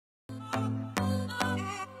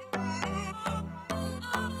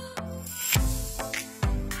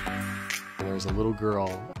was a little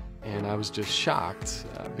girl, and I was just shocked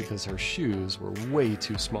because her shoes were way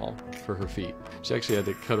too small for her feet. She actually had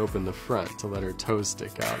to cut open the front to let her toes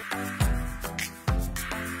stick out.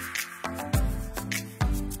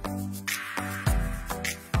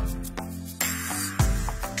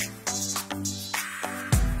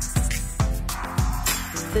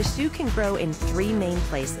 The shoe can grow in 3 main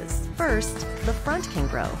places. First, the front can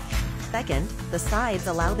grow. Second, the sides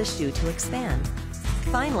allow the shoe to expand.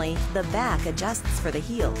 Finally, the back adjusts for the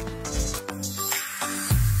heel.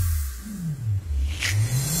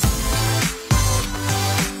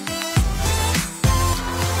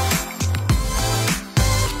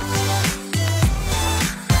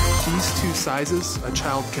 These 2 sizes, a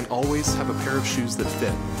child can always have a pair of shoes that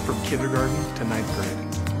fit, from kindergarten to 9th grade.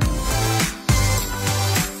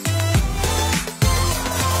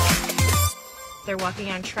 They're walking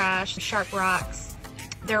on trash, sharp rocks.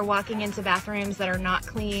 They're walking into bathrooms that are not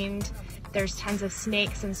cleaned. There's tons of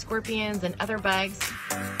snakes and scorpions and other bugs.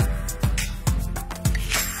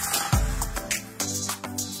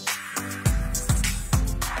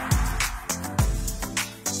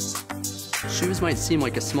 Shoes might seem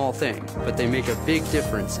like a small thing, but they make a big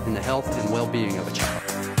difference in the health and well-being of a child.